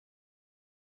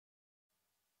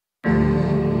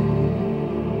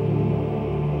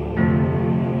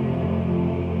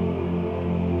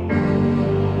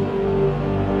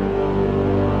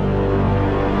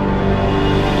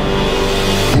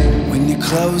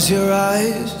close your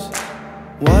eyes,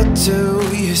 what do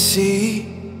you see?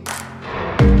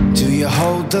 Do you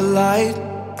hold the light,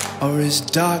 or is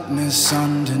darkness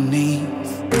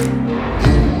underneath?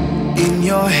 In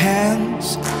your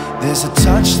hands, there's a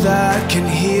touch that can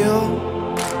heal,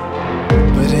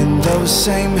 but in those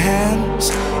same hands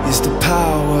is the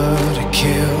power to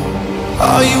kill.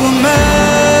 Are you a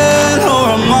man or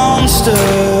a monster?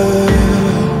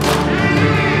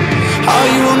 Are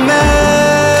you a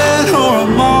man or a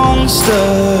monster?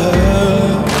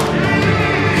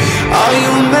 Are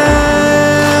you a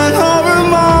man or a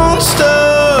monster?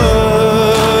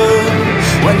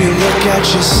 When you look at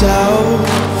yourself,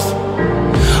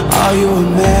 are you a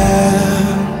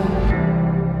man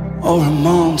or a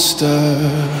monster?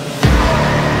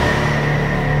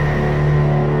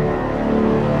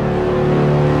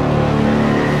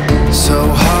 So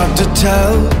hard to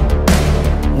tell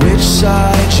which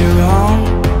side you're on.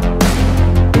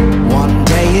 One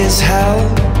day is hell,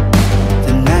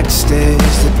 the next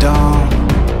is the dawn.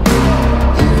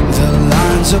 The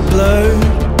lines are blurred,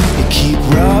 you keep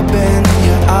rubbing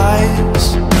your eyes.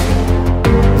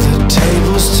 The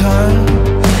tables turn,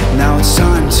 now it's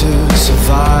time to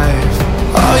survive.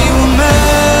 Are you a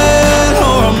man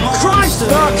or a monster?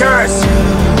 Christfuckers!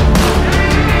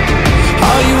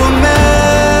 Are you a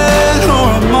man or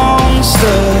a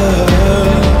monster?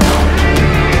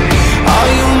 Are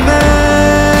you a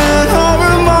man or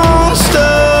a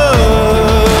monster?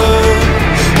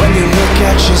 When you look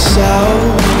at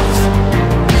yourself,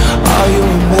 are you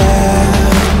a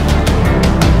man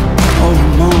or a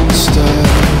monster?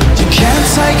 You can't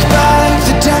take back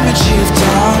the damage you've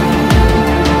done.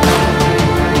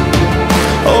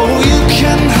 Oh, you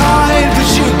can hide, but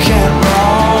you can't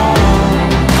run.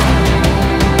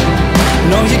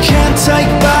 No, you can't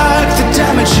take back the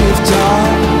damage you've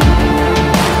done.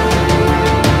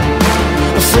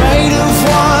 Afraid of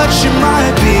what you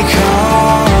might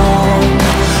become,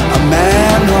 a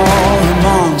man or a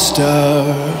monster.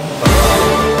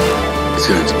 It's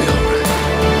going to be all right.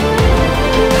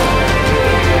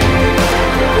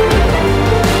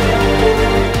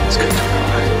 It's going to be all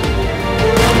right.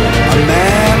 A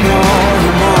man or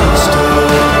a monster.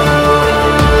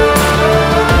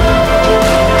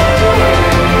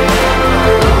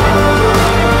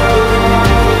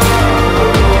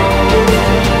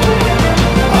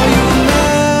 Are you a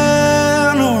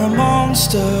man or a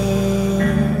monster?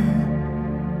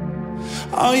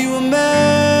 Are you a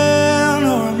man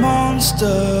or a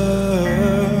monster?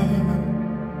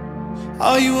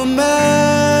 Are you a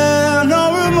man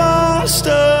or a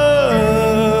monster?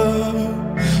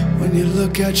 When you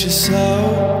look at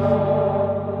yourself,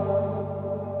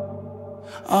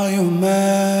 are you a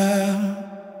man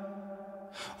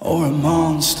or a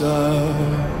monster?